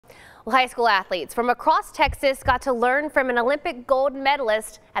Well, high school athletes from across Texas got to learn from an Olympic gold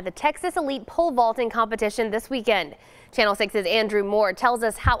medalist at the Texas Elite pole vaulting competition this weekend. Channel 6's Andrew Moore tells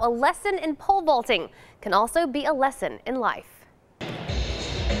us how a lesson in pole vaulting can also be a lesson in life.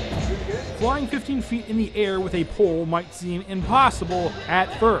 Flying 15 feet in the air with a pole might seem impossible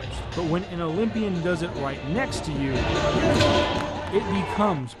at first, but when an Olympian does it right next to you, it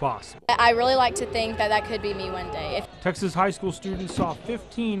becomes possible. I really like to think that that could be me one day. Texas high school students saw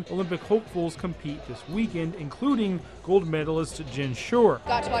 15 Olympic hopefuls compete this weekend, including gold medalist Jen Shore.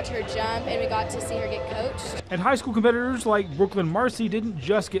 Got to watch her jump and we got to see her get coached. And high school competitors like Brooklyn Marcy didn't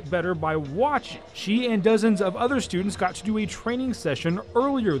just get better by watching. She and dozens of other students got to do a training session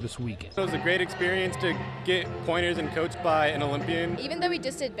earlier this weekend. It was a great experience to get pointers and coached by an Olympian. Even though we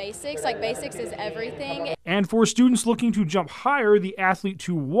just did basics, like basics is everything. And for students looking to jump higher, the athlete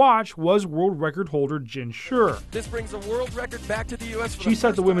to watch was world record holder Jen Shore. This brings a world record back to the U.S. She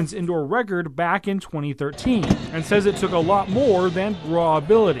set the women's indoor record back in 2013 and says it took a lot more than raw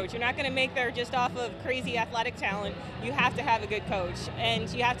ability. You're not going to make there just off of crazy athletic talent. You have to have a good coach, and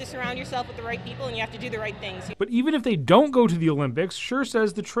you have to surround yourself with the right people, and you have to do the right things. But even if they don't go to the Olympics, Shore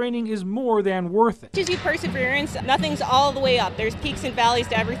says the training is more than worth it. It gives you perseverance. Nothing's all the way up. There's peaks and valleys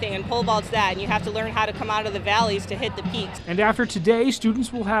to everything, and pole vault's that, and you have to learn how to come out of the valleys to hit the peaks. And after today,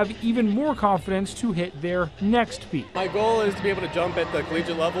 students will have even more confidence to hit their next peak. My goal is to be able to jump at the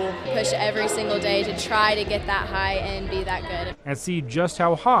collegiate level. Push every single day to try to get that high and be that good. And see just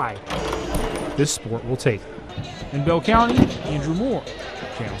how high this sport will take them. In Bell County, Andrew Moore,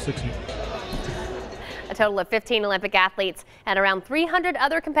 Channel 6 News. A total of 15 Olympic athletes and around 300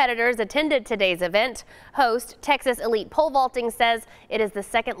 other competitors attended today's event. Host Texas Elite Pole Vaulting says it is the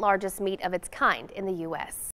second largest meet of its kind in the U.S.